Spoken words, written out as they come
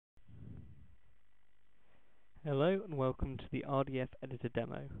Hello and welcome to the rdfEditor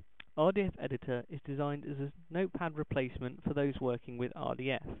demo. rdfEditor is designed as a notepad replacement for those working with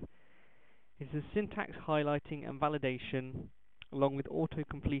RDF. It's a syntax highlighting and validation along with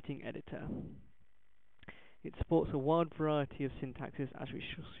auto-completing editor. It supports a wide variety of syntaxes as we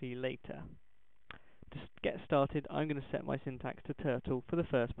shall see later. To get started, I'm going to set my syntax to Turtle for the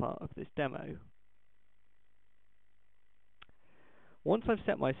first part of this demo. Once I've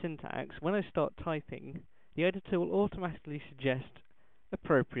set my syntax, when I start typing, the editor will automatically suggest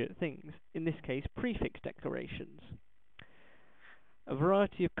appropriate things, in this case prefix declarations. A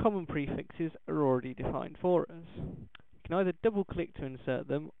variety of common prefixes are already defined for us. You can either double click to insert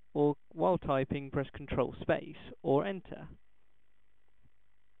them, or while typing press Ctrl space or enter.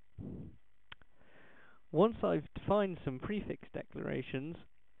 Once I've defined some prefix declarations,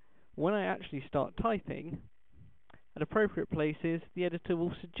 when I actually start typing, at appropriate places, the editor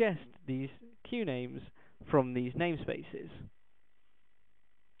will suggest these queue names from these namespaces.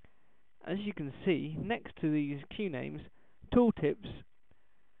 As you can see, next to these queue names, tooltips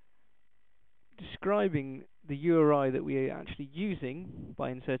describing the URI that we are actually using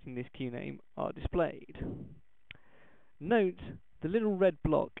by inserting this queue name are displayed. Note, the little red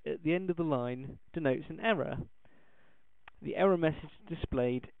block at the end of the line denotes an error. The error message is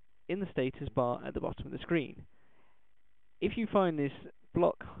displayed in the status bar at the bottom of the screen. If you find this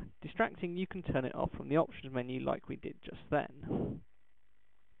block distracting, you can turn it off from the options menu like we did just then.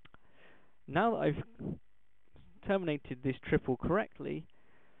 Now that I've terminated this triple correctly,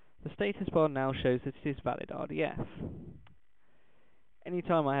 the status bar now shows that it is valid RDF.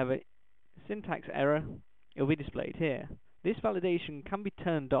 Anytime I have a syntax error, it will be displayed here. This validation can be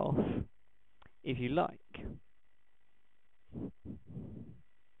turned off if you like.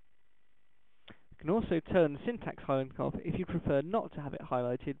 You can also turn syntax highlighting off if you prefer not to have it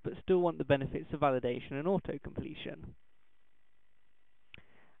highlighted but still want the benefits of validation and auto-completion.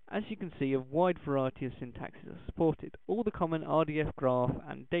 As you can see, a wide variety of syntaxes are supported. All the common RDF graph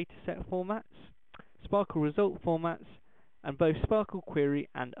and dataset formats, Sparkle result formats, and both Sparkle query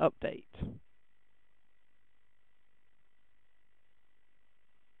and update.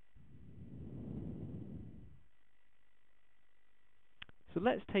 So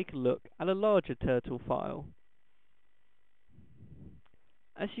let's take a look at a larger Turtle file.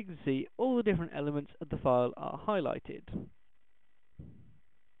 As you can see, all the different elements of the file are highlighted.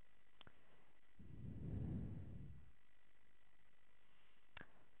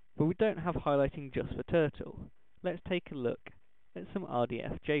 But we don't have highlighting just for Turtle. Let's take a look at some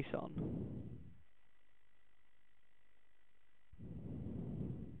RDF JSON.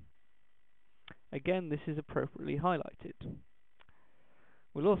 Again, this is appropriately highlighted.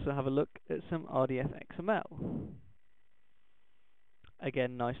 We'll also have a look at some RDF XML.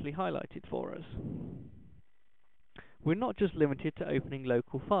 Again, nicely highlighted for us. We're not just limited to opening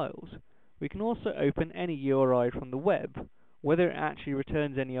local files. We can also open any URI from the web. Whether it actually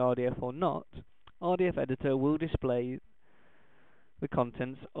returns any RDF or not, rdfEditor will display the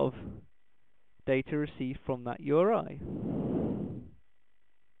contents of data received from that URI.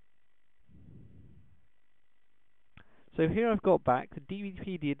 So here I've got back the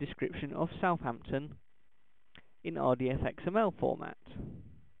DBpedia description of Southampton in RDF XML format.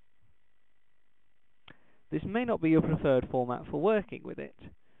 This may not be your preferred format for working with it,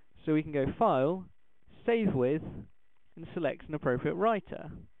 so we can go File, Save With, and select an appropriate writer.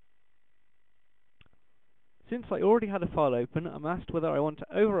 Since I already had a file open, I'm asked whether I want to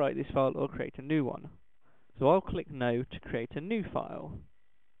overwrite this file or create a new one. So I'll click No to create a new file,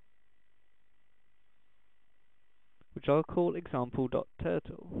 which I'll call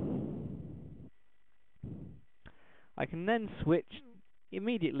example.turtle. I can then switch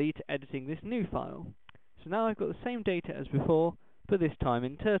immediately to editing this new file. So now I've got the same data as before, but this time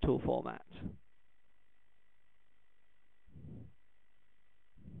in Turtle format.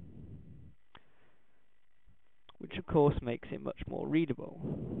 Which of course makes it much more readable.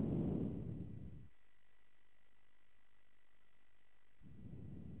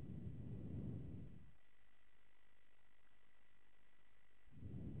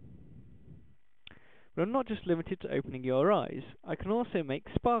 But I'm not just limited to opening URIs. I can also make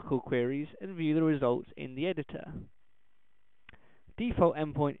Sparkle queries and view the results in the editor. Default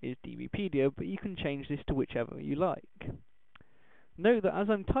endpoint is DBpedia, but you can change this to whichever you like. Note that as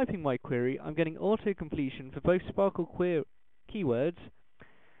I'm typing my query, I'm getting auto-completion for both Sparkle keywords,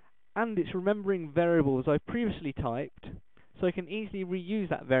 and it's remembering variables I've previously typed, so I can easily reuse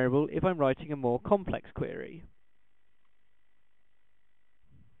that variable if I'm writing a more complex query.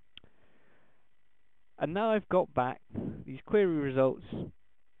 And now I've got back these query results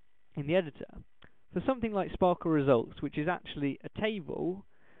in the editor. For something like Sparkle Results, which is actually a table,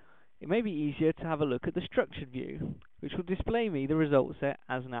 it may be easier to have a look at the structured view, which will display me the results set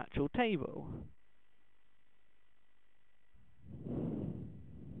as an actual table.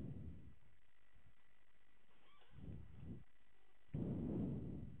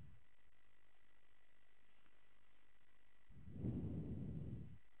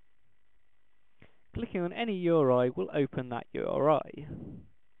 Clicking on any URI will open that URI.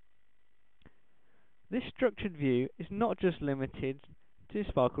 This structured view is not just limited to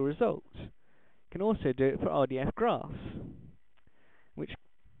Sparkle Results. You can also do it for RDF graphs, in which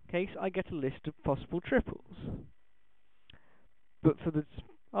case I get a list of possible triples. But for the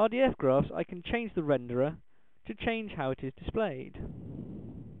RDF graphs, I can change the renderer to change how it is displayed.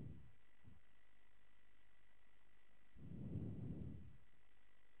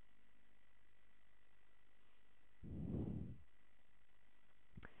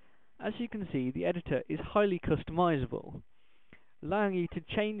 As you can see, the editor is highly customizable, allowing you to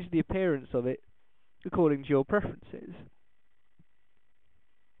change the appearance of it according to your preferences.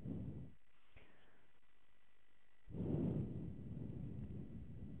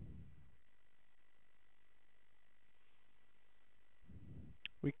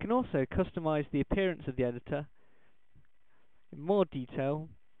 We can also customize the appearance of the editor in more detail,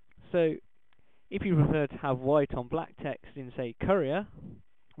 so if you prefer to have white on black text in, say, Courier,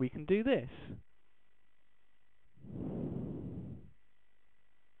 we can do this.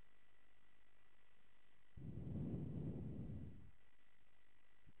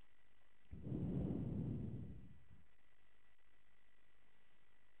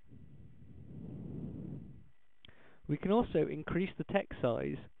 We can also increase the text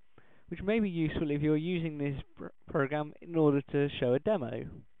size, which may be useful if you're using this program in order to show a demo.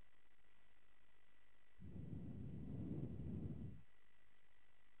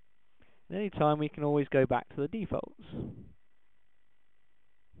 At any time, we can always go back to the defaults.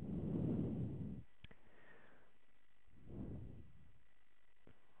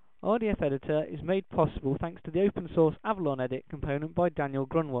 rdfEditor is made possible thanks to the open source Avalon Edit component by Daniel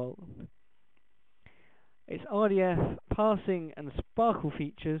Grunwald. Its RDF parsing and Sparkle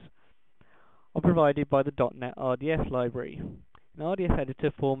features are provided by the .NET RDF library. An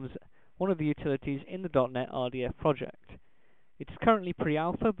rdfEditor forms one of the utilities in the .NET RDF project. It is currently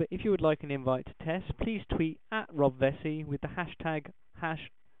pre-alpha, but if you would like an invite to test, please tweet @RobVesey with the hashtag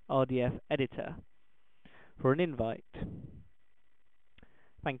 #RDFEditor for an invite.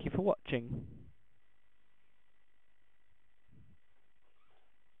 Thank you for watching.